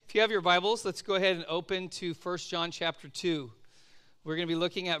If you have your Bibles, let's go ahead and open to 1 John chapter 2. We're going to be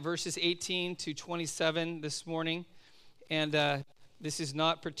looking at verses 18 to 27 this morning. And this is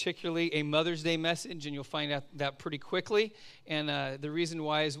not particularly a Mother's Day message, and you'll find out that pretty quickly. And the reason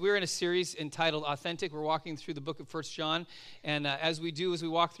why is we're in a series entitled Authentic. We're walking through the book of 1 John. And as we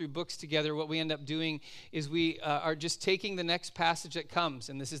walk through books together, what we end up doing is we are just taking the next passage that comes.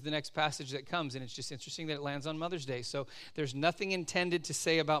 And this is the next passage that comes. And it's just interesting that it lands on Mother's Day. So there's nothing intended to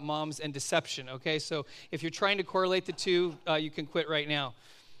say about moms and deception, okay? So if you're trying to correlate the two, you can quit right now.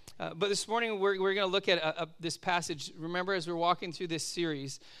 But this morning, we're going to look at this passage. Remember, as we're walking through this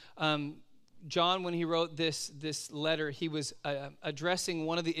series, John, when he wrote this letter, he was addressing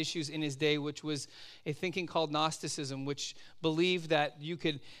one of the issues in his day, which was a thinking called Gnosticism, which believed that you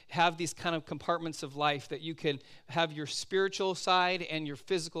could have these kind of compartments of life, that you could have your spiritual side and your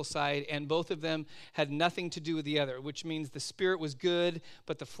physical side, and both of them had nothing to do with the other, which means the spirit was good,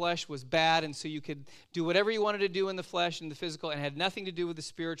 but the flesh was bad, and so you could do whatever you wanted to do in the flesh and the physical, and had nothing to do with the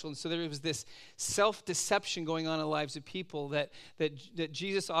spiritual. And so there was this self-deception going on in the lives of people that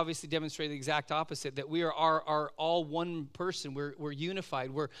Jesus obviously demonstrated the exact opposite, that we are all one person. We're unified.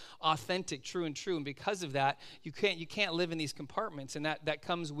 We're authentic, true and true. And because of that, you can't live in these compartments, and that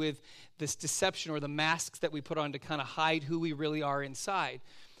comes with this deception or the masks that we put on to kind of hide who we really are inside.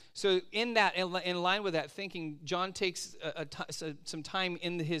 So in line with that thinking, John takes some time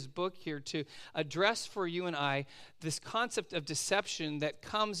in his book here to address for you and I this concept of deception that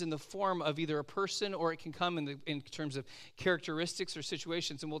comes in the form of either a person, or it can come in terms of characteristics or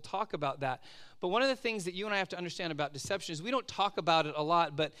situations, and we'll talk about that. But one of the things that you and I have to understand about deception is we don't talk about it a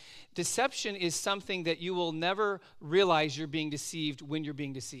lot, but deception is something that you will never realize you're being deceived when you're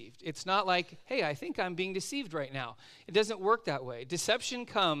being deceived. It's not like, hey, I think I'm being deceived right now. It doesn't work that way. Deception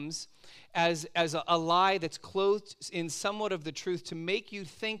comes as a lie that's clothed in somewhat of the truth to make you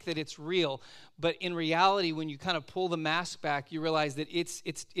think that it's real. But in reality, when you kind of pull the mask back, you realize that it's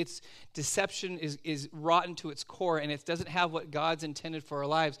deception is rotten to its core, and it doesn't have what God's intended for our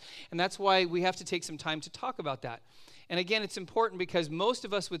lives. And that's why we have to take some time to talk about that. And again, it's important because most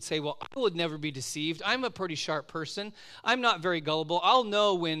of us would say, well, I would never be deceived. I'm a pretty sharp person. I'm not very gullible. I'll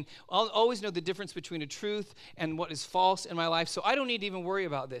always know the difference between a truth and what is false in my life, so I don't need to even worry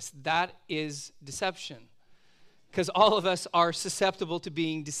about this. That is deception, because all of us are susceptible to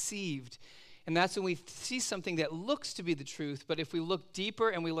being deceived. And that's when we see something that looks to be the truth, but if we look deeper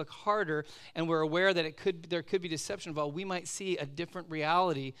and we look harder and we're aware that there could be deception involved, we might see a different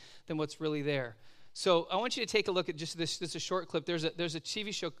reality than what's really there. So I want you to take a look at just this. This is a short clip. There's a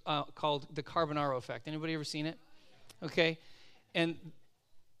TV show called The Carbonaro Effect. Anybody ever seen it? Okay. And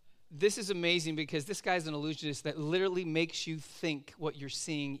this is amazing because this guy's an illusionist that literally makes you think what you're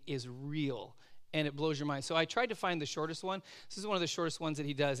seeing is real. And it blows your mind. So I tried to find the shortest one. This is one of the shortest ones that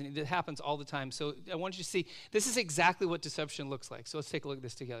he does, and it happens all the time. So I want you to see, this is exactly what deception looks like. So let's take a look at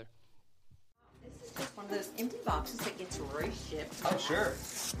this together. This is just one of those empty boxes that gets shipped. Oh, sure.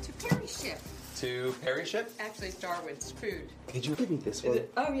 To Perry Ship. To Perry Ship? Actually, it's Darwin's Food. Did you give me this one?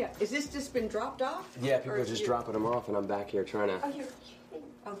 Oh, yeah. Is this just been dropped off? Yeah, people are just dropping them off, and I'm back here trying to... Oh, you're kidding.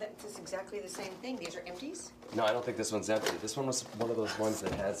 Oh, that's exactly the same thing. These are empties? No, I don't think this one's empty. This one was one of those ones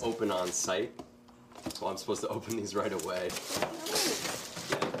that has open on site. So I'm supposed to open these right away.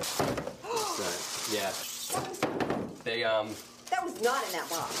 Yeah. They, That was not in that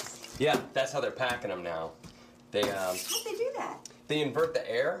box. Yeah, that's how they're packing them now. How'd they do that? They invert the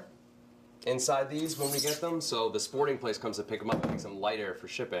air inside these when we get them, so the sporting place comes to pick them up and makes them lighter for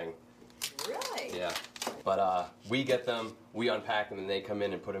shipping. Really? Yeah. But we get them, we unpack them, and they come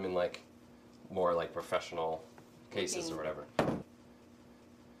in and put them in more professional cases or whatever.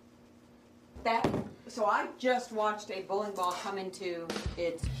 So I just watched a bowling ball come into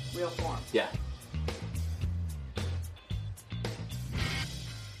its real form. Yeah.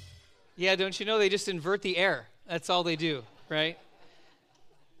 Yeah, don't you know they just invert the air? That's all they do, right?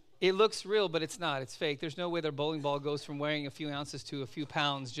 It looks real, but it's not. It's fake. There's no way their bowling ball goes from weighing a few ounces to a few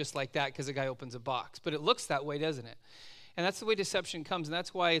pounds just like that because a guy opens a box. But it looks that way, doesn't it? And that's the way deception comes, and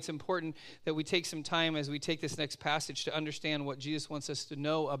that's why it's important that we take some time as we take this next passage to understand what Jesus wants us to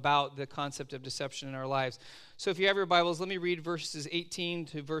know about the concept of deception in our lives. So if you have your Bibles, let me read verses 18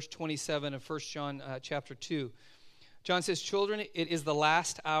 to verse 27 of 1 John chapter 2. John says, "Children, it is the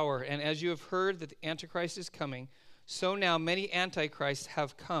last hour, and as you have heard that the Antichrist is coming, so now many Antichrists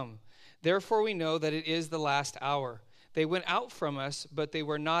have come. Therefore we know that it is the last hour. They went out from us, but they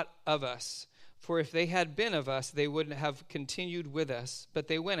were not of us. For if they had been of us, they wouldn't have continued with us. But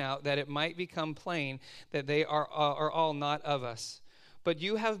they went out, that it might become plain that they are all not of us. But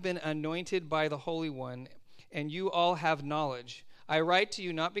you have been anointed by the Holy One, and you all have knowledge. I write to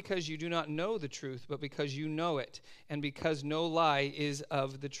you not because you do not know the truth, but because you know it, and because no lie is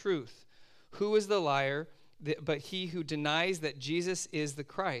of the truth. Who is the liar but he who denies that Jesus is the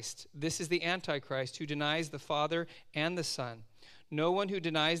Christ? This is the Antichrist, who denies the Father and the Son. No one who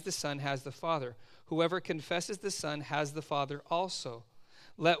denies the Son has the Father. Whoever confesses the Son has the Father also.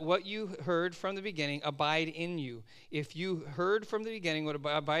 Let what you heard from the beginning abide in you. If you heard from the beginning what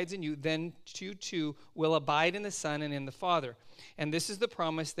abides in you, then you too will abide in the Son and in the Father. And this is the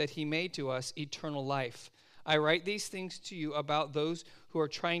promise that he made to us, eternal life. I write these things to you about those who are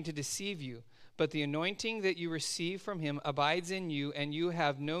trying to deceive you. But the anointing that you receive from him abides in you, and you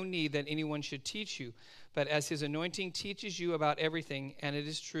have no need that anyone should teach you. But as his anointing teaches you about everything, and it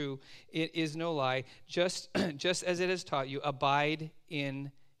is true, it is no lie, just as it has taught you, abide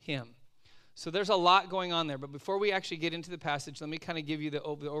in him. So there's a lot going on there. But before we actually get into the passage, let me kind of give you the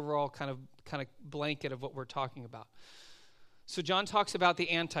overall kind of blanket of what we're talking about. So John talks about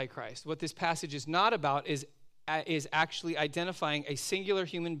the Antichrist. What this passage is not about is actually identifying a singular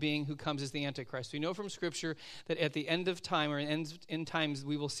human being who comes as the Antichrist. We know from Scripture that at the end of time, or in times,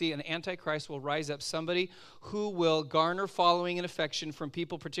 we will see an Antichrist will rise up, somebody who will garner following and affection from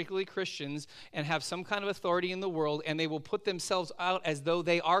people, particularly Christians, and have some kind of authority in the world, and they will put themselves out as though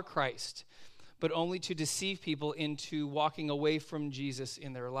they are Christ, but only to deceive people into walking away from Jesus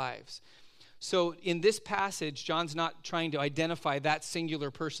in their lives. So in this passage, John's not trying to identify that singular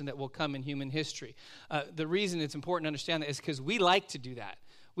person that will come in human history. The reason it's important to understand that is because we like to do that.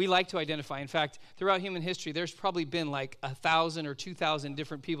 We like to identify. In fact, throughout human history, there's probably been like 1,000 or 2,000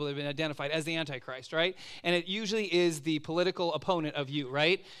 different people that have been identified as the Antichrist, right? And it usually is the political opponent of you,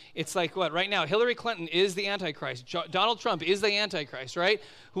 right? It's like what? Right now, Hillary Clinton is the Antichrist. Donald Trump is the Antichrist, right?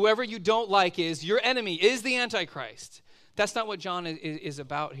 Whoever you don't like is your enemy, is the Antichrist. That's not what John is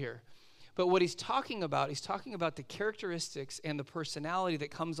about here. But what he's talking about the characteristics and the personality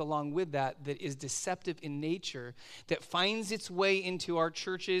that comes along with that is deceptive in nature, that finds its way into our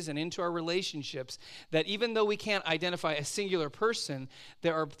churches and into our relationships, that even though we can't identify a singular person,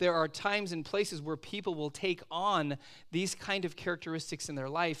 there are times and places where people will take on these kind of characteristics in their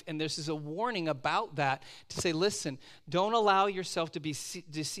life. And this is a warning about that to say, listen, don't allow yourself to be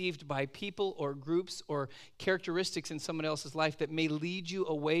deceived by people or groups or characteristics in someone else's life that may lead you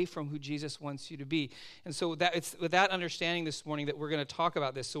away from who Jesus wants you to be. And so it's with that understanding this morning that we're going to talk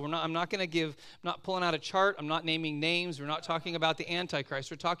about this. So I'm not pulling out a chart. I'm not naming names. We're not talking about the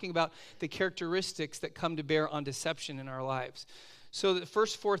Antichrist. We're talking about the characteristics that come to bear on deception in our lives. So the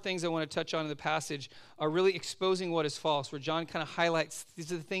first four things I want to touch on in the passage are really exposing what is false, where John kind of highlights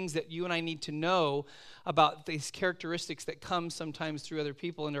these are the things that you and I need to know about these characteristics that come sometimes through other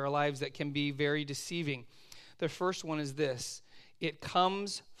people into our lives that can be very deceiving. The first one is this: it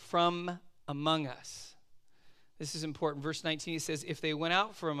comes from among us. This is important. Verse 19, it says, if they went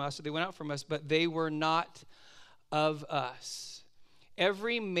out from us, but they were not of us.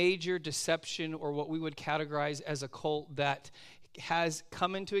 Every major deception, or what we would categorize as a cult that has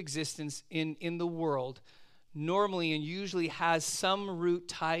come into existence in the world, normally and usually has some root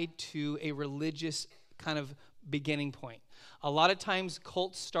tied to a religious kind of beginning point. A lot of times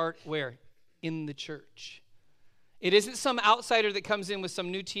cults start where? In the church. It isn't some outsider that comes in with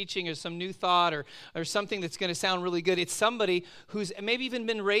some new teaching or some new thought or something that's going to sound really good. It's somebody who's maybe even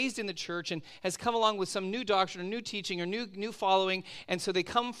been raised in the church and has come along with some new doctrine or new teaching or new following, and so they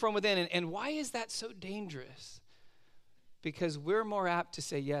come from within. And why is that so dangerous? Because we're more apt to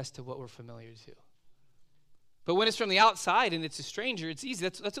say yes to what we're familiar to. But when it's from the outside and it's a stranger, it's easy.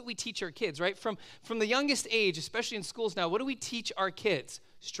 That's what we teach our kids, right? From the youngest age, especially in schools now, what do we teach our kids?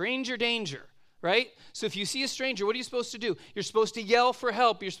 Stranger danger. Right? So if you see a stranger, what are you supposed to do? You're supposed to yell for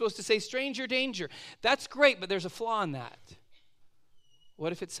help. You're supposed to say, stranger danger. That's great, but there's a flaw in that.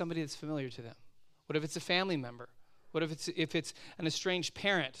 What if it's somebody that's familiar to them? What if it's a family member? What if it's an estranged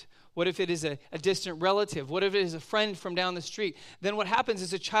parent? What if it is a distant relative? What if it is a friend from down the street? Then what happens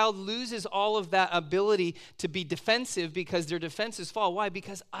is a child loses all of that ability to be defensive because their defenses fall. Why?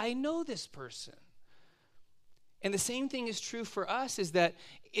 Because I know this person. And the same thing is true for us, is that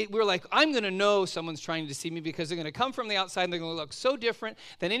we're like, I'm going to know someone's trying to deceive me because they're going to come from the outside and they're going to look so different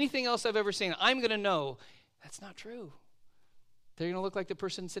than anything else I've ever seen. I'm going to know. That's not true. They're going to look like the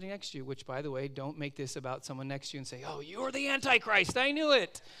person sitting next to you, which, by the way, don't make this about someone next to you and say, oh, you're the Antichrist. I knew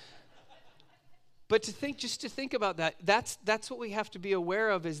it. But to think about that, that's what we have to be aware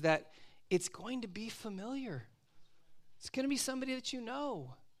of, is that it's going to be familiar. It's going to be somebody that you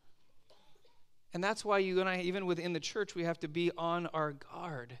know. And that's why you and I, even within the church, we have to be on our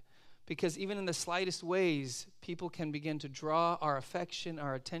guard. Because even in the slightest ways, people can begin to draw our affection,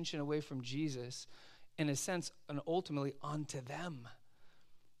 our attention away from Jesus in a sense, and ultimately onto them.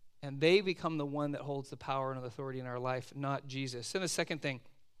 And they become the one that holds the power and authority in our life, not Jesus. And the second thing,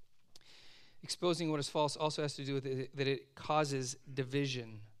 exposing what is false also has to do with it, that it causes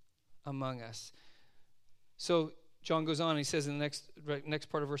division among us. So John goes on, and he says in the next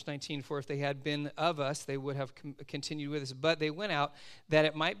part of verse 19, for if they had been of us, they would have continued with us. But they went out, that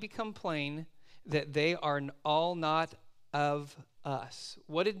it might become plain that they are all not of us.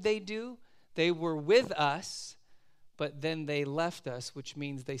 What did they do? They were with us, but then they left us, which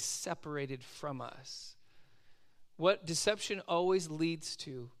means they separated from us. What deception always leads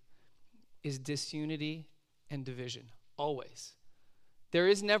to is disunity and division, always. There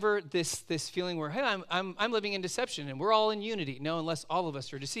is never this feeling where, hey, I'm living in deception and we're all in unity. No, unless all of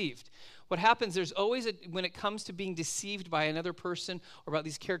us are deceived. What happens, there's always, when it comes to being deceived by another person or about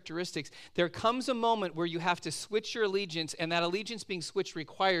these characteristics, there comes a moment where you have to switch your allegiance, and that allegiance being switched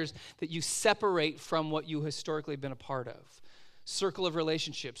requires that you separate from what you historically have been a part of. Circle of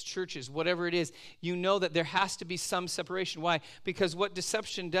relationships, churches, whatever it is, you know that there has to be some separation. Why? Because what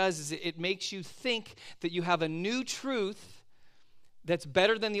deception does is it makes you think that you have a new truth that's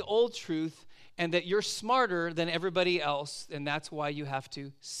better than the old truth, and that you're smarter than everybody else, and that's why you have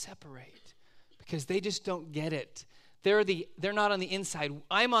to separate, because they just don't get it. They're not on the inside.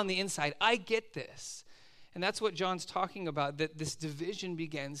 I'm on the inside. I get this. And that's what John's talking about, that this division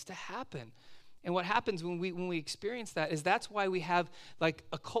begins to happen. And what happens when we experience that is that's why we have, like,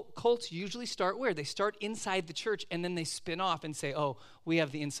 cults usually start where? They start inside the church, and then they spin off and say, oh, we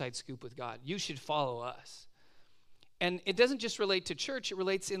have the inside scoop with God. You should follow us. And it doesn't just relate to church, it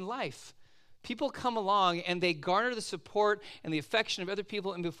relates in life. People come along and they garner the support and the affection of other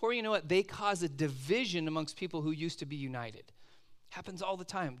people, and before you know it, they cause a division amongst people who used to be united. Happens all the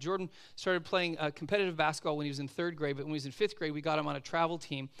time. Jordan started playing competitive basketball when he was in 3rd grade, but when he was in 5th grade, we got him on a travel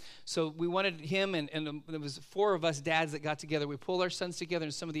team. So we wanted him, and there was 4 of us dads that got together. We pulled our sons together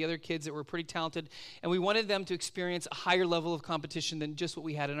and some of the other kids that were pretty talented, and we wanted them to experience a higher level of competition than just what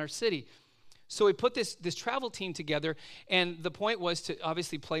we had in our city. So we put this travel team together, and the point was to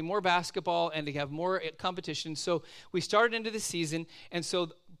obviously play more basketball and to have more competition. So we started into the season, and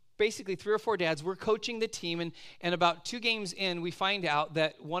so basically 3 or 4 dads, we're coaching the team, and about 2 games in, we find out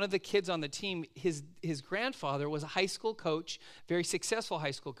that one of the kids on the team, his grandfather was a high school coach, very successful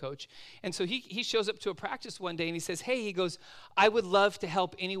high school coach. And so he shows up to a practice one day, and he says, hey, he goes, I would love to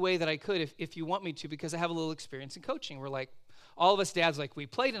help any way that I could if you want me to, because I have a little experience in coaching. We're like, all of us dads, like, we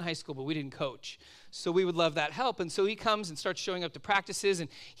played in high school, but we didn't coach. So we would love that help. And so he comes and starts showing up to practices, and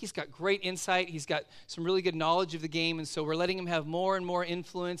he's got great insight. He's got some really good knowledge of the game, and so we're letting him have more and more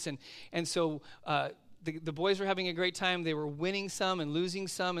influence. And so the boys were having a great time. They were winning some and losing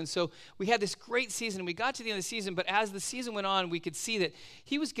some. And so we had this great season, and we got to the end of the season, but as the season went on, we could see that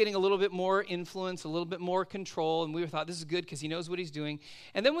he was getting a little bit more influence, a little bit more control, and we thought, this is good because he knows what he's doing.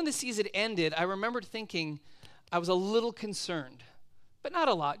 And then when the season ended, I remembered thinking, I was a little concerned, but not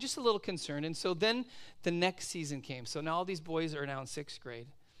a lot, just a little concerned. And so then the next season came. So now all these boys are now in 6th grade.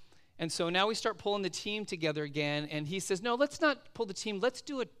 And so now we start pulling the team together again. And he says, no, let's not pull the team. Let's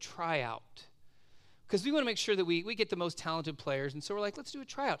do a tryout. Because we want to make sure that we get the most talented players. And so we're like, let's do a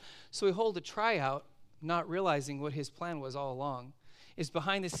tryout. So we hold a tryout, not realizing what his plan was all along. Is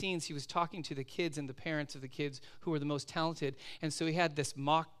behind the scenes, he was talking to the kids and the parents of the kids who were the most talented. And so he had this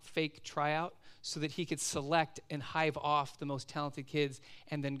mock fake tryout so that he could select and hive off the most talented kids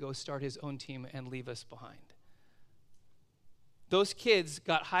and then go start his own team and leave us behind. Those kids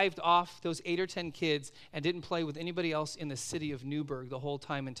got hived off, those 8 or 10 kids, and didn't play with anybody else in the city of Newburgh the whole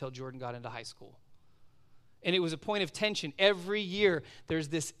time until Jordan got into high school. And it was a point of tension. Every year, there's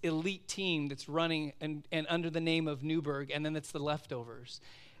this elite team that's running and under the name of Newburgh, and then it's the leftovers.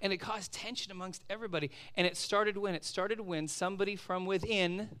 And it caused tension amongst everybody. And it started when somebody from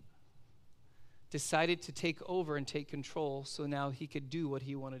within decided to take over and take control so now he could do what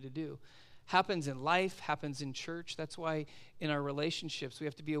he wanted to do. Happens in life, happens in church. That's why in our relationships we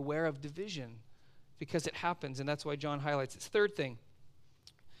have to be aware of division, because it happens, and that's why John highlights it. Third thing,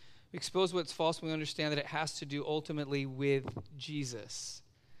 we expose what's false when we understand that it has to do ultimately with Jesus.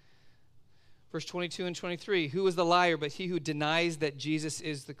 Verse 22 and 23, who is the liar but he who denies that Jesus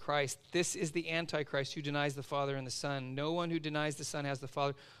is the Christ? This is the Antichrist who denies the Father and the Son. No one who denies the Son has the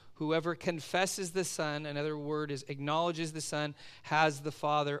Father. Whoever confesses the Son, another word is acknowledges the Son, has the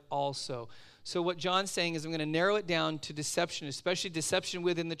Father also. So what John's saying is I'm going to narrow it down to deception, especially deception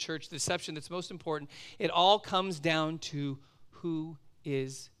within the church, deception that's most important. It all comes down to who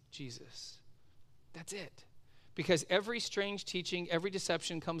is Jesus. That's it. Because every strange teaching, every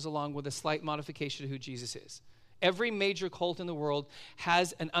deception comes along with a slight modification of who Jesus is. Every major cult in the world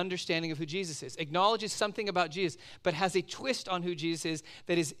has an understanding of who Jesus is, acknowledges something about Jesus, but has a twist on who Jesus is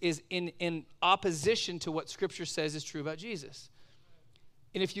that is in opposition to what Scripture says is true about Jesus.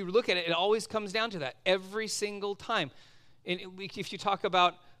 And if you look at it, it always comes down to that every single time. And if you talk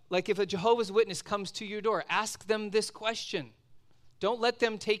about, like if a Jehovah's Witness comes to your door, ask them this question. Don't let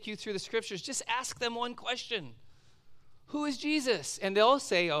them take you through the Scriptures. Just ask them one question. Who is Jesus? And they'll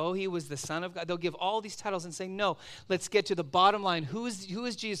say, oh, he was the Son of God. They'll give all these titles and say, no, let's get to the bottom line. Who is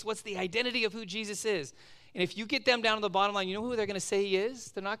Jesus? What's the identity of who Jesus is? And if you get them down to the bottom line, you know who they're going to say he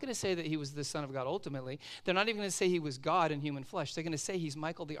is? They're not going to say that he was the Son of God ultimately. They're not even going to say he was God in human flesh. They're going to say he's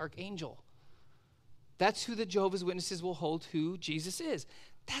Michael the Archangel. That's who the Jehovah's Witnesses will hold who Jesus is.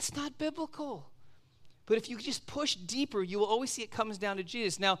 That's not biblical. But if you just push deeper, you will always see it comes down to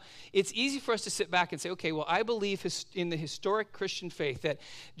Jesus. Now, it's easy for us to sit back and say, okay, well, I believe in the historic Christian faith that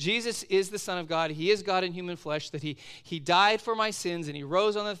Jesus is the Son of God. He is God in human flesh, that he died for my sins, and he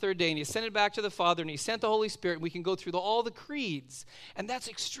rose on the third day, and he ascended back to the Father, and he sent the Holy Spirit. And we can go through all the creeds, and that's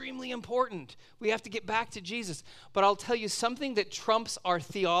extremely important. We have to get back to Jesus. But I'll tell you something that trumps our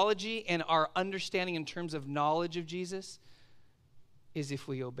theology and our understanding in terms of knowledge of Jesus is if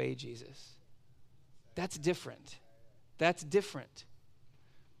we obey Jesus. That's different. That's different.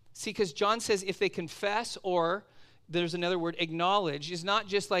 See, because John says if they confess, or there's another word, acknowledge, is not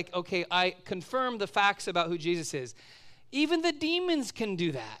just like, okay, I confirm the facts about who Jesus is. Even the demons can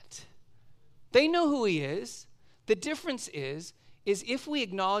do that. They know who he is. The difference is if we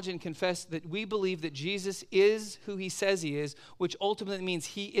acknowledge and confess that we believe that Jesus is who he says he is, which ultimately means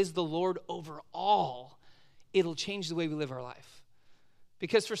he is the Lord over all, it'll change the way we live our life.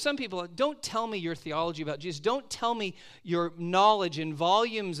 Because for some people, don't tell me your theology about Jesus. Don't tell me your knowledge and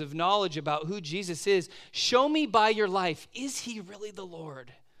volumes of knowledge about who Jesus is. Show me by your life, is he really the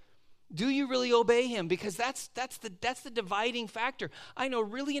Lord? Do you really obey him? Because that's the dividing factor. I know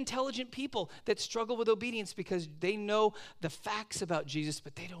really intelligent people that struggle with obedience because they know the facts about Jesus,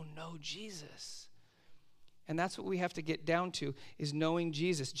 but they don't know Jesus. And that's what we have to get down to, is knowing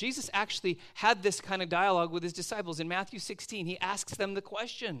Jesus. Jesus actually had this kind of dialogue with his disciples. In Matthew 16, he asks them the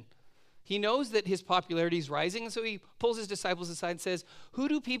question. He knows that his popularity is rising, and so he pulls his disciples aside and says, who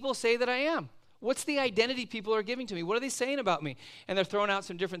do people say that I am? What's the identity people are giving to me? What are they saying about me? And they're throwing out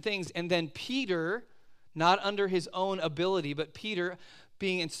some different things. And then Peter, not under his own ability, but Peter,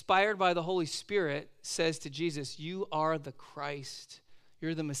 being inspired by the Holy Spirit, says to Jesus, you are the Christ.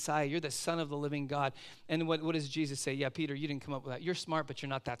 You're the Messiah. You're the Son of the living God. And what does Jesus say? Yeah, Peter, you didn't come up with that. You're smart, but you're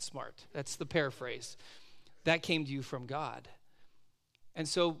not that smart. That's the paraphrase. That came to you from God. And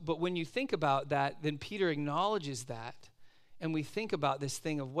so, but when you think about that, then Peter acknowledges that. And we think about this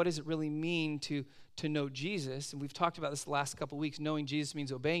thing of what does it really mean to know Jesus? And we've talked about this the last couple of weeks. Knowing Jesus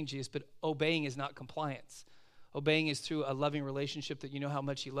means obeying Jesus, but obeying is not compliance. Obeying is through a loving relationship that you know how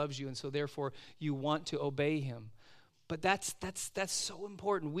much he loves you, and so therefore you want to obey him. But that's so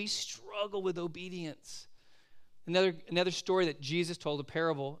important. We struggle with obedience. Another story that Jesus told, a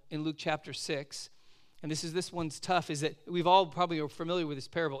parable in Luke chapter 6, and this one's tough, is that we've all probably are familiar with this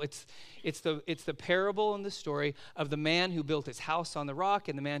parable. It's the parable and the story of the man who built his house on the rock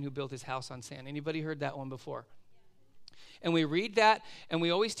and the man who built his house on sand. Anybody heard that one before? And we read that, and we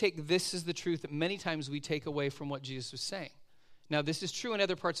always take this as the truth that many times we take away from what Jesus was saying. Now, this is true in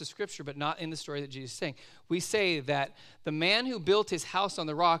other parts of Scripture, but not in the story that Jesus is saying. We say that the man who built his house on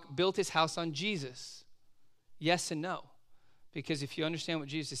the rock built his house on Jesus. Yes and no. Because if you understand what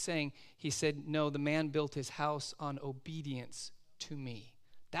Jesus is saying, he said, no, the man built his house on obedience to me.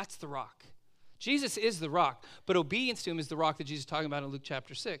 That's the rock. Jesus is the rock, but obedience to him is the rock that Jesus is talking about in Luke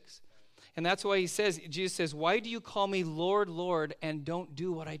chapter 6. And that's why Jesus says, why do you call me Lord, Lord, and don't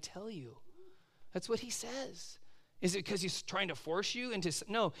do what I tell you? That's what he says. Is it because he's trying to force you into?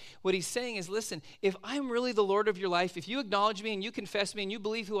 No, what he's saying is, listen, if I'm really the Lord of your life, if you acknowledge me and you confess me and you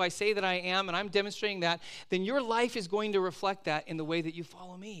believe who I say that I am and I'm demonstrating that, then your life is going to reflect that in the way that you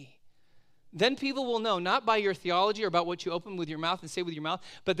follow me. Then people will know, not by your theology or about what you open with your mouth and say with your mouth,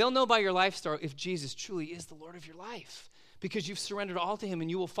 but they'll know by your lifestyle if Jesus truly is the Lord of your life, because you've surrendered all to him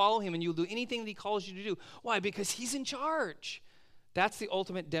and you will follow him and you'll do anything that he calls you to do. Why? Because he's in charge. That's the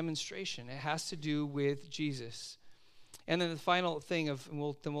ultimate demonstration. It has to do with Jesus. And then the final thing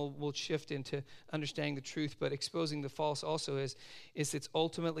we'll shift into understanding the truth, but exposing the false also is it's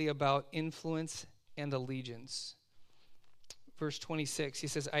ultimately about influence and allegiance. Verse 26, he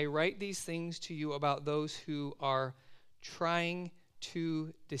says, I write these things to you about those who are trying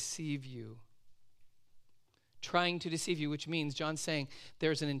to deceive you. trying to deceive you, which means John's saying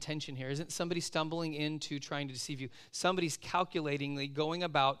there's an intention here. Isn't somebody stumbling into trying to deceive you? Somebody's calculatingly going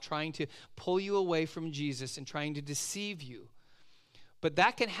about trying to pull you away from Jesus and trying to deceive you. But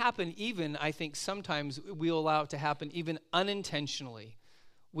that can happen even, I think, sometimes we'll allow it to happen even unintentionally.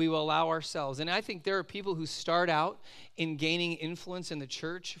 We will allow ourselves. And I think there are people who start out in gaining influence in the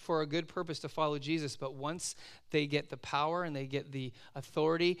church for a good purpose to follow Jesus, but once they get the power and they get the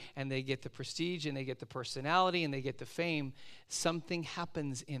authority and they get the prestige and they get the personality and they get the fame, something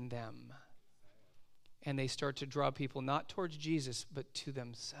happens in them. And they start to draw people not towards Jesus, but to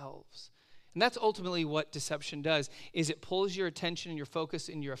themselves. And that's ultimately what deception does, is it pulls your attention and your focus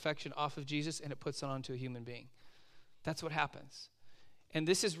and your affection off of Jesus and it puts it onto a human being. That's what happens. And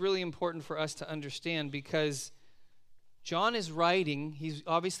this is really important for us to understand because John is writing, he's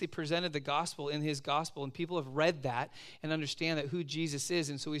obviously presented the gospel in his gospel, and people have read that and understand that who Jesus is.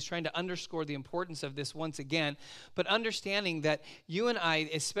 And so he's trying to underscore the importance of this once again, but understanding that you and I,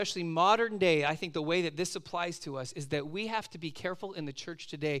 especially modern day, I think the way that this applies to us is that we have to be careful in the church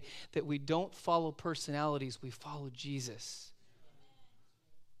today that we don't follow personalities, we follow Jesus.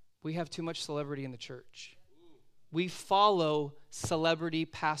 We have too much celebrity in the church. We follow celebrity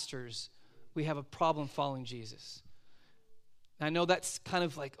pastors. We have a problem following Jesus. I know that's kind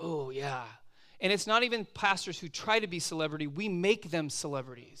of like, oh, yeah. And it's not even pastors who try to be celebrity. We make them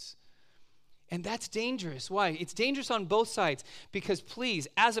celebrities. And that's dangerous. Why? It's dangerous on both sides. Because please,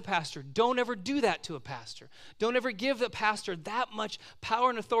 as a pastor, don't ever do that to a pastor. Don't ever give the pastor that much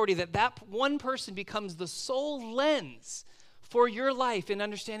power and authority that one person becomes the sole lens for your life in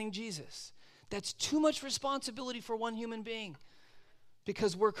understanding Jesus. That's too much responsibility for one human being.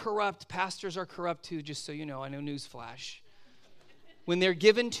 Because we're corrupt. Pastors are corrupt too, just so you know. I know, newsflash. When they're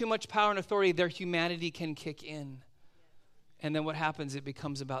given too much power and authority, their humanity can kick in. And then what happens? It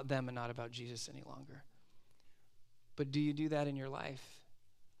becomes about them and not about Jesus any longer. But do you do that in your life?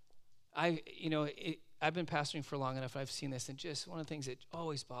 I've been pastoring for long enough, and I've seen this, and just one of the things that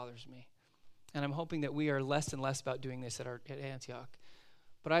always bothers me, and I'm hoping that we are less and less about doing this at Antioch.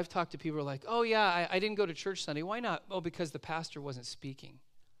 But I've talked to people who are like, oh yeah, I didn't go to church Sunday. Why not? Oh, because the pastor wasn't speaking.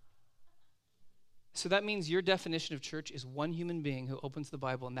 So that means your definition of church is one human being who opens the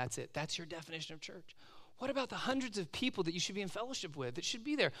Bible and that's it. That's your definition of church. What about the hundreds of people that you should be in fellowship with, that should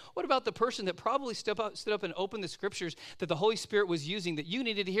be there? What about the person that probably stood up and opened the scriptures that the Holy Spirit was using that you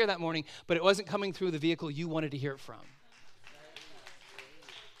needed to hear that morning, but it wasn't coming through the vehicle you wanted to hear it from?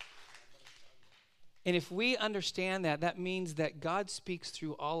 And if we understand that, that means that God speaks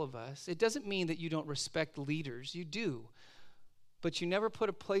through all of us. It doesn't mean that you don't respect leaders. You do. But you never put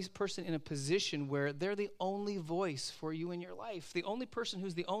a person in a position where they're the only voice for you in your life. The only person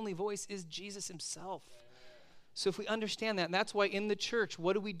who's the only voice is Jesus himself. So if we understand that, and that's why in the church,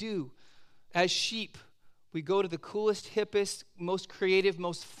 what do? As sheep, we go to the coolest, hippest, most creative,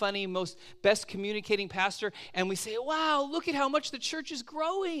 most funny, best communicating pastor, and we say, wow, look at how much the church is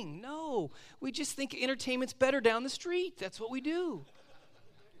growing. No, we just think entertainment's better down the street. That's what we do.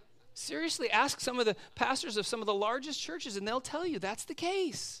 Seriously, ask some of the pastors of some of the largest churches, and they'll tell you that's the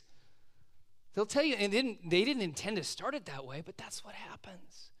case. They'll tell you, and they didn't intend to start it that way, but that's what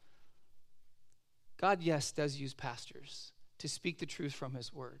happens. God, yes, does use pastors to speak the truth from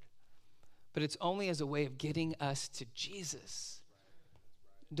his word, but it's only as a way of getting us to Jesus.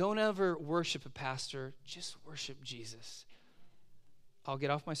 Don't ever worship a pastor, just worship Jesus. I'll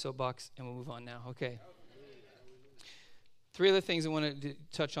get off my soapbox, and we'll move on now. Okay. 3 other things I want to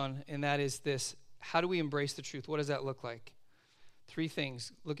touch on, and that is this. How do we embrace the truth? What does that look like? 3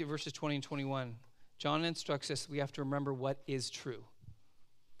 things. Look at verses 20 and 21. John instructs us we have to remember what is true.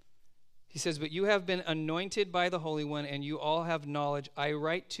 He says, but you have been anointed by the Holy One, and you all have knowledge. I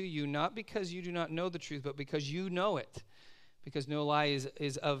write to you not because you do not know the truth, but because you know it, because no lie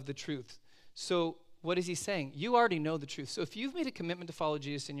is of the truth. So what is he saying? You already know the truth. So if you've made a commitment to follow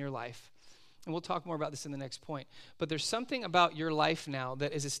Jesus in your life, and we'll talk more about this in the next point, but there's something about your life now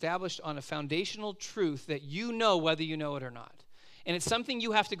that is established on a foundational truth that you know whether you know it or not. And it's something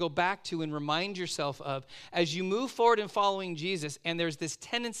you have to go back to and remind yourself of as you move forward in following Jesus, and there's this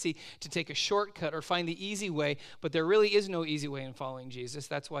tendency to take a shortcut or find the easy way, but there really is no easy way in following Jesus.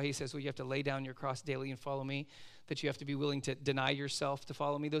 That's why he says, well, you have to lay down your cross daily and follow me, that you have to be willing to deny yourself to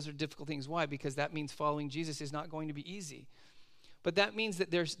follow me. Those are difficult things. Why? Because that means following Jesus is not going to be easy. But that means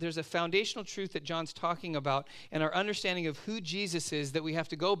that there's a foundational truth that John's talking about, and our understanding of who Jesus is that we have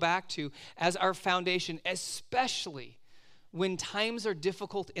to go back to as our foundation, especially when times are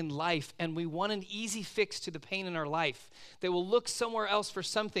difficult in life and we want an easy fix to the pain in our life, that we'll look somewhere else for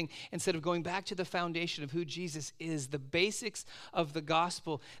something instead of going back to the foundation of who Jesus is, the basics of the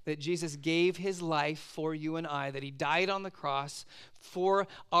gospel, that Jesus gave his life for you and I, that he died on the cross for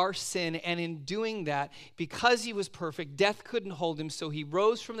our sin, and in doing that, because he was perfect, death couldn't hold him, so he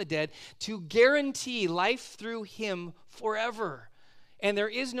rose from the dead to guarantee life through him forever. And there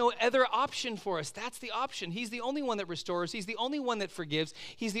is no other option for us. That's the option. He's the only one that restores. He's the only one that forgives.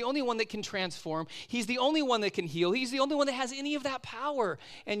 He's the only one that can transform. He's the only one that can heal. He's the only one that has any of that power.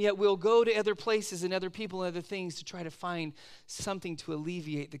 And yet we'll go to other places and other people and other things to try to find something to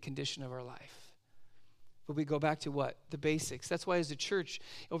alleviate the condition of our life. But we go back to what? The basics. That's why as a church,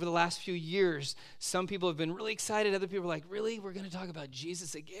 over the last few years, some people have been really excited. Other people are like, really? We're going to talk about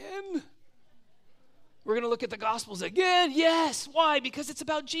Jesus again? We're going to look at the Gospels again? Yes. Why? Because it's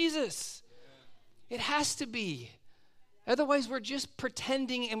about Jesus. It has to be. Otherwise, we're just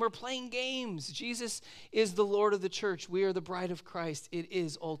pretending and we're playing games. Jesus is the Lord of the church. We are the bride of Christ. It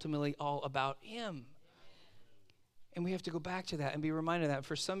is ultimately all about him. And we have to go back to that and be reminded of that.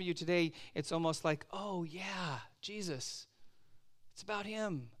 For some of you today, it's almost like, oh, yeah, Jesus. It's about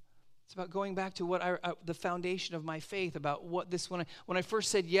him. It's about going back to what the foundation of my faith, about what this, when I first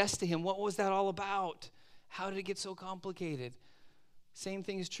said yes to him, what was that all about? How did it get so complicated? Same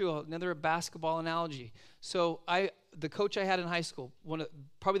thing is true. Another basketball analogy. So the coach I had in high school,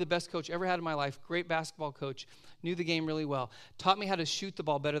 probably the best coach I ever had in my life, great basketball coach, knew the game really well, taught me how to shoot the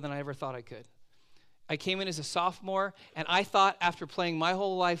ball better than I ever thought I could. I came in as a sophomore, and I thought after playing my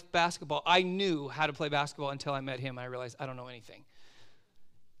whole life basketball, I knew how to play basketball until I met him, and I realized I don't know anything.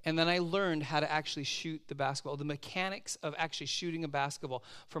 And then I learned how to actually shoot the basketball, the mechanics of actually shooting a basketball,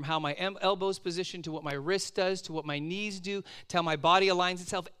 from how my elbow's positioned to what my wrist does, to what my knees do, to how my body aligns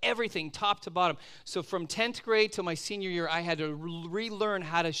itself, everything top to bottom. So from 10th grade till my senior year, I had to relearn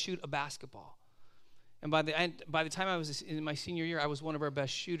how to shoot a basketball. And by the time I was in my senior year, I was one of our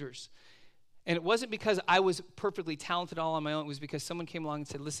best shooters. And it wasn't because I was perfectly talented all on my own. It was because someone came along and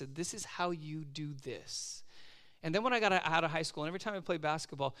said, listen, this is how you do this. And then when I got out of high school, and every time I played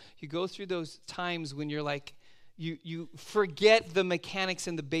basketball, you go through those times when you're like, you forget the mechanics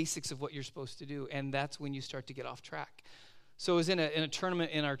and the basics of what you're supposed to do, and that's when you start to get off track. So I was in a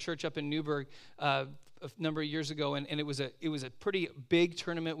tournament in our church up in Newburgh a number of years ago, and it was a pretty big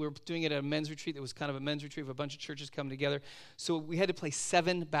tournament. We were doing it at a men's retreat. It was kind of a men's retreat with a bunch of churches coming together. So we had to play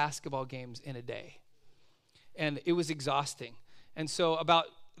 7 basketball games in a day, and it was exhausting. And so about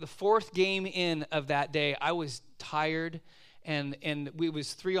the 4th game in of that day, I was tired, and we was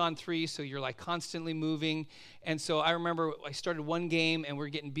 3-on-3, so you're like constantly moving. And so I remember I started one game, and we're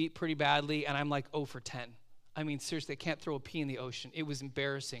getting beat pretty badly, and I'm like 0 for 10. I mean, seriously, I can't throw a pea in the ocean. It was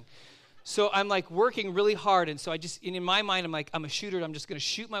embarrassing. So I'm like working really hard, and so in my mind, I'm like, I'm a shooter. I'm just going to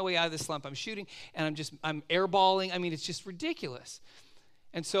shoot my way out of this slump. I'm shooting, and I'm airballing. I mean, it's just ridiculous.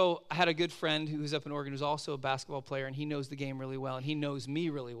 And so I had a good friend who was up in Oregon who's also a basketball player, and he knows the game really well, and he knows me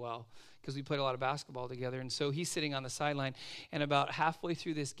really well because we played a lot of basketball together. And so he's sitting on the sideline, and about halfway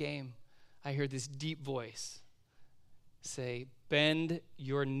through this game, I heard this deep voice say, bend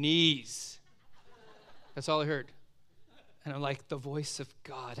your knees. That's all I heard. And I'm like, the voice of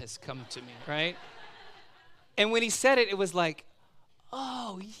God has come to me, right? And when he said it, it was like,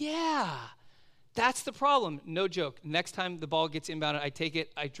 oh, yeah. That's the problem. No joke. Next time the ball gets inbounded, I take it,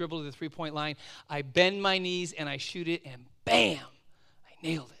 I dribble to the 3-point line, I bend my knees, and I shoot it, and bam, I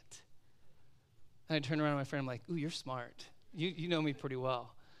nailed it. And I turn around to my friend, I'm like, ooh, you're smart. You know me pretty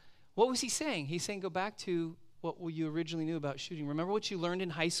well. What was he saying? He's saying go back to what you originally knew about shooting. Remember what you learned in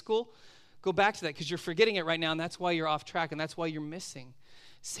high school? Go back to that, because you're forgetting it right now, and that's why you're off track, and that's why you're missing.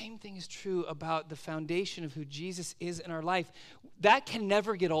 Same thing is true about the foundation of who Jesus is in our life. That can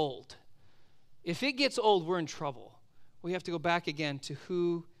never get old. If it gets old, we're in trouble. We have to go back again to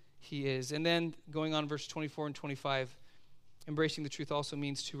who he is. And then going on verse 24 and 25, embracing the truth also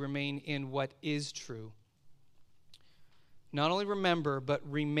means to remain in what is true. Not only remember, but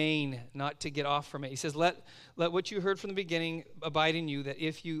remain, not to get off from it. He says, let what you heard from the beginning abide in you, that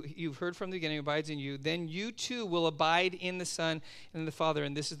if you've heard from the beginning abides in you, then you too will abide in the Son and in the Father.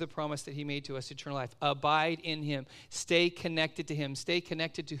 And this is the promise that he made to us, eternal life. Abide in him. Stay connected to him. Stay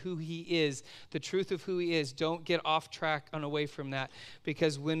connected to who he is, the truth of who he is. Don't get off track and away from that.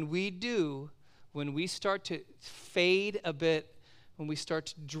 Because when we start to fade a bit, when we start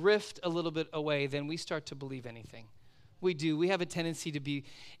to drift a little bit away, then we start to believe anything. We do. We have a tendency to be,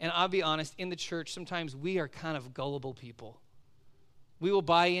 and I'll be honest, in the church, sometimes we are kind of gullible people. We will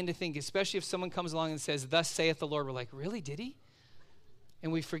buy into things, especially if someone comes along and says, thus saith the Lord. We're like, really, did he?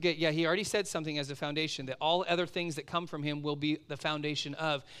 And we forget, he already said something as a foundation, that all other things that come from him will be the foundation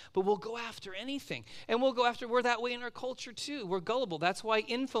of. But we'll go after anything. And we're that way in our culture too. We're gullible. That's why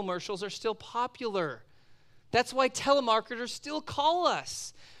infomercials are still popular. That's why telemarketers still call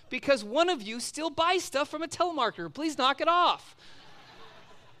us. Because one of you still buys stuff from a telemarketer. Please knock it off.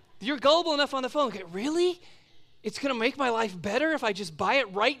 You're gullible enough on the phone. Okay, really? It's going to make my life better if I just buy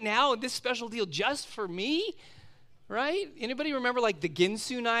it right now and this special deal just for me? Right? Anybody remember like the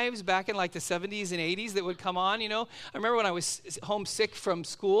Ginsu knives back in like the 70s and 80s that would come on, I remember when I was homesick from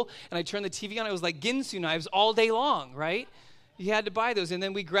school and I turned the TV on, it was like Ginsu knives all day long, right? You had to buy those. And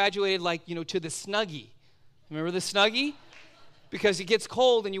then we graduated to the Snuggie. Remember the Snuggie? Because it gets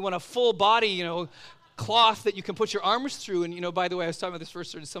cold and you want a full body, cloth that you can put your arms through. And, by the way, I was talking about this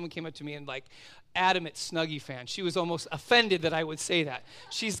first, and someone came up to me and adamant Snuggie fan. She was almost offended that I would say that.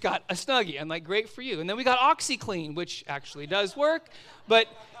 She's got a Snuggie. I'm like, great for you. And then we got OxyClean, which actually does work. But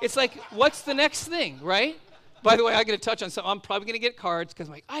it's like, what's the next thing, right? By the way, I'm going to touch on something. I'm probably going to get cards because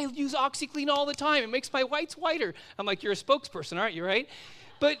I'm like, I use OxyClean all the time. It makes my whites whiter. I'm like, you're a spokesperson, aren't you, right?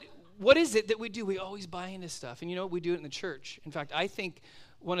 But what is it that we do? We always buy into stuff. And we do it in the church. In fact, I think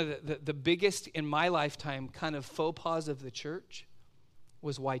one of the biggest in my lifetime kind of faux pas of the church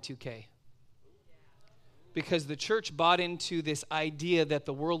was Y2K. Because the church bought into this idea that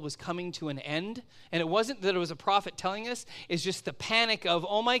the world was coming to an end. And it wasn't that it was a prophet telling us. It's just the panic of,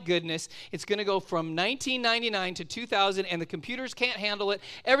 oh my goodness, it's going to go from 1999 to 2000 and the computers can't handle it.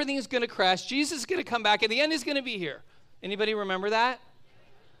 Everything is going to crash. Jesus is going to come back and the end is going to be here. Anybody remember that?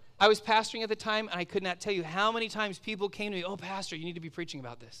 I was pastoring at the time and I could not tell you how many times people came to me, oh, pastor, you need to be preaching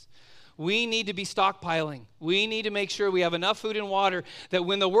about this. We need to be stockpiling. We need to make sure we have enough food and water that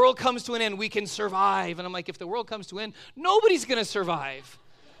when the world comes to an end, we can survive. And I'm like, if the world comes to an end, nobody's going to survive.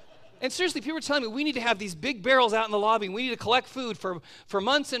 And seriously, people were telling me we need to have these big barrels out in the lobby. We need to collect food for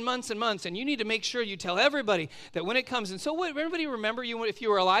months and months and months. And you need to make sure you tell everybody that when it comes. And so everybody remember, if you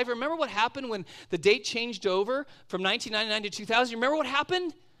were alive, remember what happened when the date changed over from 1999 to 2000? You remember what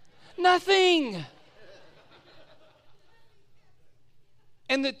happened? Nothing.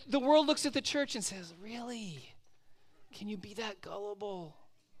 And the world looks at the church and says, really? Can you be that gullible?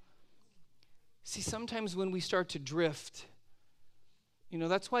 See, sometimes when we start to drift,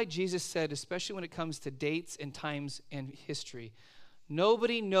 that's why Jesus said, especially when it comes to dates and times and history,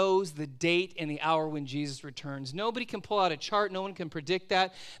 nobody knows the date and the hour when Jesus returns. Nobody can pull out a chart. No one can predict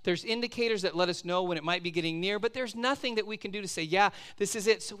that. There's indicators that let us know when it might be getting near, but there's nothing that we can do to say, yeah, this is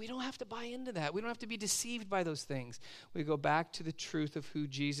it. So we don't have to buy into that. We don't have to be deceived by those things. We go back to the truth of who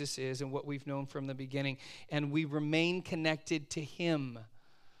Jesus is and what we've known from the beginning, and we remain connected to him.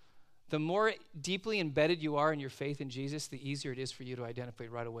 The more deeply embedded you are in your faith in Jesus, the easier it is for you to identify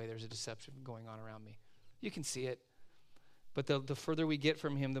right away there's a deception going on around me. You can see it. But the further we get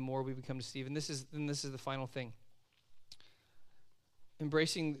from him, the more we become deceived. And this is the final thing.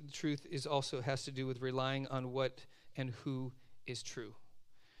 Embracing the truth has to do with relying on what and who is true.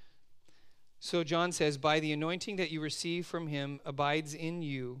 So John says, by the anointing that you receive from him abides in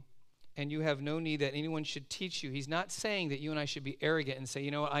you, and you have no need that anyone should teach you. He's not saying that you and I should be arrogant and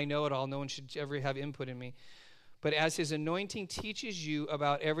say, I know it all. No one should ever have input in me. But as his anointing teaches you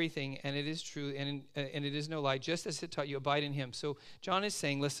about everything, and it is true, and it is no lie, just as it taught you, abide in him. So John is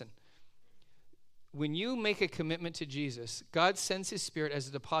saying, listen, when you make a commitment to Jesus, God sends his Spirit as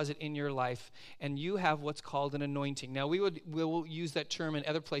a deposit in your life, and you have what's called an anointing. Now, we will use that term in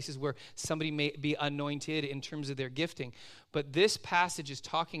other places where somebody may be anointed in terms of their gifting. But this passage is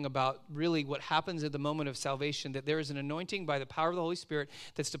talking about really what happens at the moment of salvation, that there is an anointing by the power of the Holy Spirit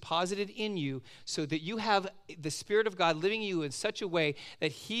that's deposited in you so that you have the Spirit of God living in you in such a way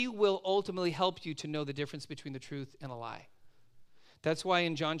that he will ultimately help you to know the difference between the truth and a lie. That's why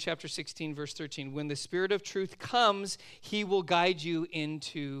in John chapter 16, verse 13, when the Spirit of truth comes, he will guide you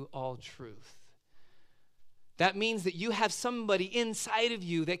into all truth. That means that you have somebody inside of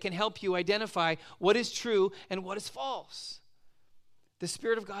you that can help you identify what is true and what is false. The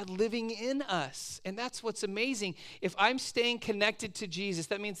Spirit of God living in us. And that's what's amazing. If I'm staying connected to Jesus,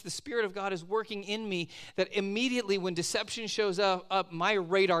 that means the Spirit of God is working in me, that immediately when deception shows up, my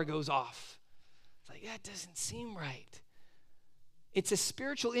radar goes off. It's like, that doesn't seem right. It's a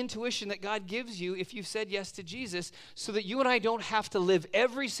spiritual intuition that God gives you if you've said yes to Jesus so that you and I don't have to live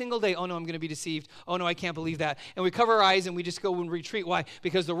every single day, oh no, I'm going to be deceived. Oh no, I can't believe that. And we cover our eyes and we just go and retreat. Why?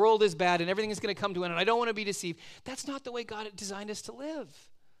 Because the world is bad and everything is going to come to an end and I don't want to be deceived. That's not the way God designed us to live.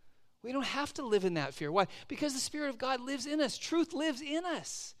 We don't have to live in that fear. Why? Because the Spirit of God lives in us. Truth lives in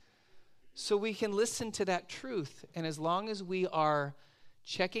us. So we can listen to that truth. And as long as we are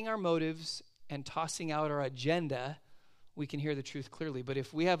checking our motives and tossing out our agenda, we can hear the truth clearly. But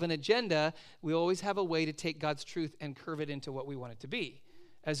if we have an agenda, we always have a way to take God's truth and curve it into what we want it to be,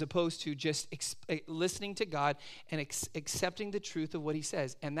 as opposed to just listening to God and accepting the truth of what he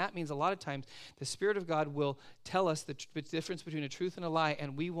says. And that means a lot of times the Spirit of God will tell us the difference between a truth and a lie,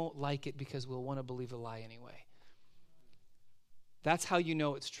 and we won't like it because we'll want to believe the lie anyway. That's how you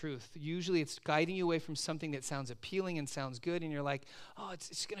know it's truth. Usually it's guiding you away from something that sounds appealing and sounds good, and you're like, oh,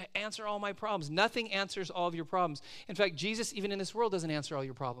 it's going to answer all my problems. Nothing answers all of your problems. In fact, Jesus, even in this world, doesn't answer all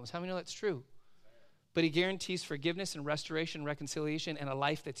your problems. How many know that's true? But he guarantees forgiveness and restoration, reconciliation, and a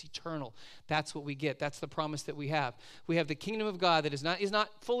life that's eternal. That's what we get. That's the promise that we have. We have the kingdom of God that is not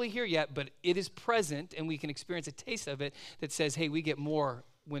fully here yet, but it is present, and we can experience a taste of it that says, hey, we get more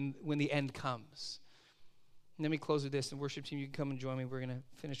when the end comes. And let me close with this, and worship team, you can come and join me. We're going to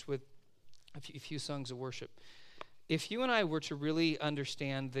finish with a few songs of worship. If you and I were to really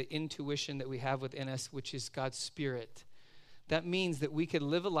understand the intuition that we have within us, which is God's Spirit, that means that we could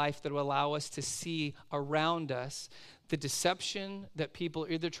live a life that will allow us to see around us the deception that people are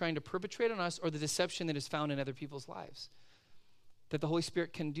either trying to perpetrate on us or the deception that is found in other people's lives. That the Holy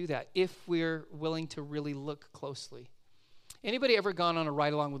Spirit can do that if we're willing to really look closely. Anybody ever gone on a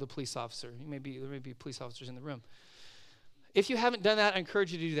ride along with a police officer? There may be police officers in the room. If you haven't done that, I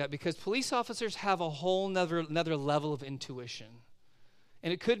encourage you to do that, because police officers have a whole another level of intuition.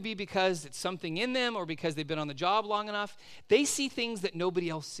 And it could be because it's something in them or because they've been on the job long enough. They see things that nobody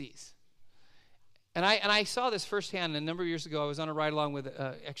else sees. And I saw this firsthand a number of years ago. I was on a ride along with,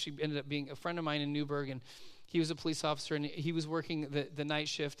 actually ended up being a friend of mine in Newburgh, and he was a police officer, and he was working the night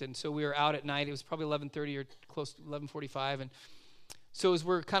shift, and so we were out at night. It was probably 11:30 or close to 11:45, and so as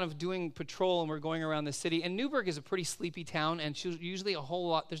we're kind of doing patrol and we're going around the city, and Newburgh is a pretty sleepy town, and usually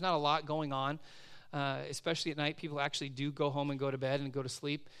there's not a lot going on, especially at night. People actually do go home and go to bed and go to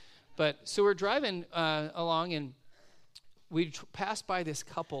sleep. But so we're driving along, and we passed by this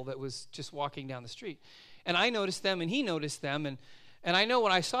couple that was just walking down the street, and I noticed them, and he noticed them, and I know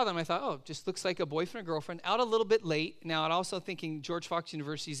when I saw them, I thought, oh, it just looks like a boyfriend and girlfriend, out a little bit late. Now, I'm also thinking George Fox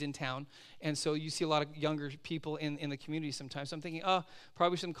University is in town, and so you see a lot of younger people in the community sometimes. So I'm thinking, oh,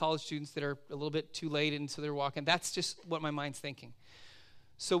 probably some college students that are a little bit too late, and so they're walking. That's just what my mind's thinking.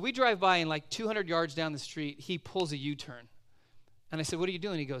 So we drive by, and like 200 yards down the street, he pulls a U-turn. And I said, what are you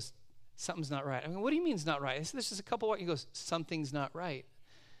doing? He goes, something's not right. I mean, what do you mean it's not right? I said, this is a couple. He goes, something's not right.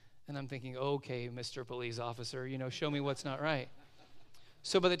 And I'm thinking, okay, Mr. Police Officer, show me what's not right.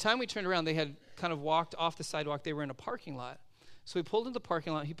 So by the time we turned around, they had kind of walked off the sidewalk. They were in a parking lot. So we pulled into the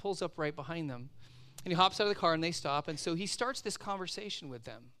parking lot. He pulls up right behind them. And he hops out of the car, and they stop. And so he starts this conversation with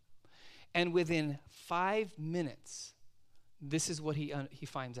them. And within 5 minutes, this is what he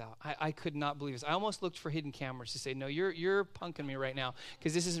finds out. I could not believe this. I almost looked for hidden cameras to say, no, you're punking me right now,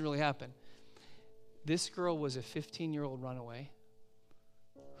 because this isn't really happening. This girl was a 15-year-old runaway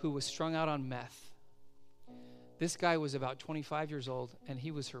who was strung out on meth. This guy was about 25 years old, and he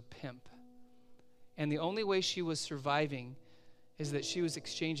was her pimp. And the only way she was surviving is that she was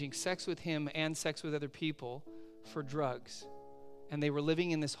exchanging sex with him and sex with other people for drugs. And they were living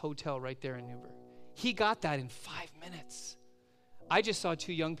in this hotel right there in Newburgh. He got that in 5 minutes. I just saw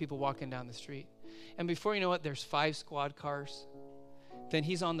 2 young people walking down the street. And before you know it, there's 5 squad cars. Then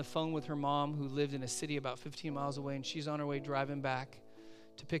he's on the phone with her mom, who lived in a city about 15 miles away, and she's on her way driving back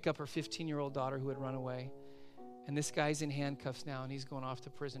to pick up her 15-year-old daughter who had run away. And this guy's in handcuffs now, and he's going off to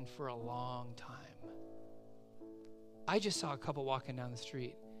prison for a long time. I just saw a couple walking down the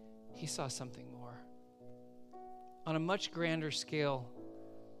street. He saw something more. On a much grander scale,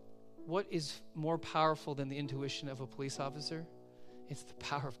 what is more powerful than the intuition of a police officer? It's the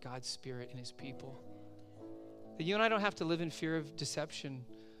power of God's Spirit in his people. That you and I don't have to live in fear of deception,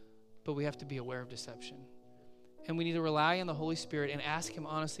 but we have to be aware of deception. And we need to rely on the Holy Spirit and ask him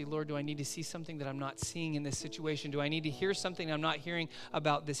honestly, Lord, do I need to see something that I'm not seeing in this situation? Do I need to hear something I'm not hearing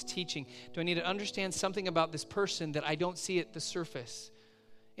about this teaching? Do I need to understand something about this person that I don't see at the surface?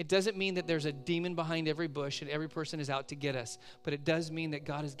 It doesn't mean that there's a demon behind every bush and every person is out to get us, but it does mean that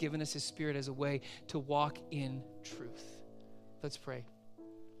God has given us his Spirit as a way to walk in truth. Let's pray.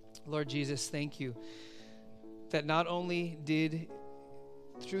 Lord Jesus, thank you that not only did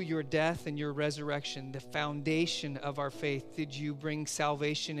through your death and your resurrection, the foundation of our faith, did you bring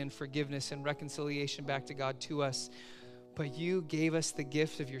salvation and forgiveness and reconciliation back to God to us, but you gave us the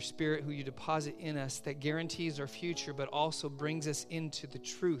gift of your Spirit who you deposit in us that guarantees our future, but also brings us into the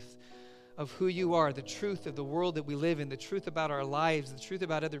truth of who you are, the truth of the world that we live in, the truth about our lives, the truth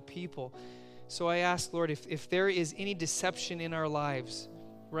about other people. So I ask, Lord, if there is any deception in our lives,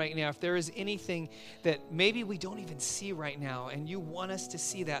 right now. If there is anything that maybe we don't even see right now and you want us to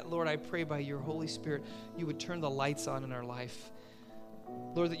see that, Lord, I pray by your Holy Spirit, you would turn the lights on in our life.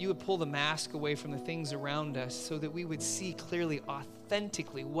 Lord, that you would pull the mask away from the things around us so that we would see clearly,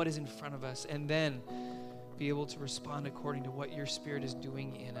 authentically what is in front of us, and then be able to respond according to what your Spirit is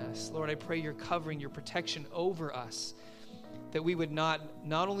doing in us. Lord, I pray your covering, your protection over us, that we would not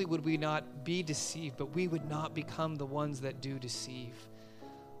only would we not be deceived, but we would not become the ones that do deceive.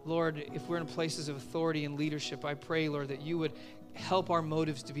 Lord, if we're in places of authority and leadership, I pray, Lord, that you would help our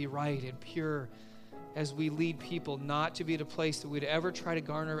motives to be right and pure as we lead people, not to be at a place that we'd ever try to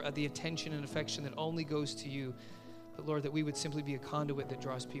garner the attention and affection that only goes to you, but Lord, that we would simply be a conduit that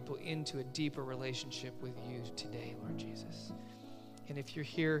draws people into a deeper relationship with you today, Lord Jesus. And if you're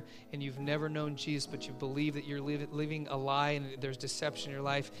here and you've never known Jesus, but you believe that you're living a lie and there's deception in your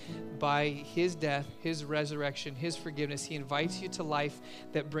life, by his death, his resurrection, his forgiveness, he invites you to life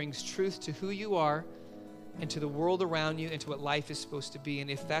that brings truth to who you are and to the world around you and to what life is supposed to be. And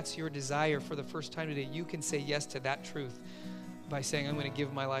if that's your desire for the first time today, you can say yes to that truth by saying, I'm going to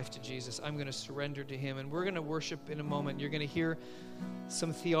give my life to Jesus. I'm going to surrender to him. And we're going to worship in a moment. You're going to hear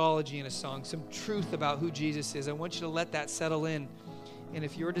some theology in a song, some truth about who Jesus is. I want you to let that settle in. And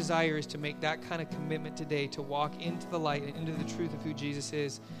if your desire is to make that kind of commitment today, to walk into the light and into the truth of who Jesus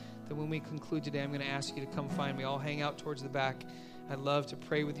is, then when we conclude today, I'm going to ask you to come find me. I'll hang out towards the back. I'd love to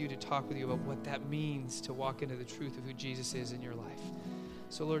pray with you, to talk with you about what that means to walk into the truth of who Jesus is in your life.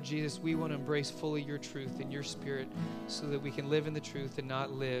 So, Lord Jesus, we want to embrace fully your truth and your Spirit so that we can live in the truth and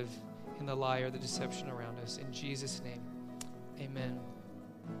not live in the lie or the deception around us. In Jesus' name, amen.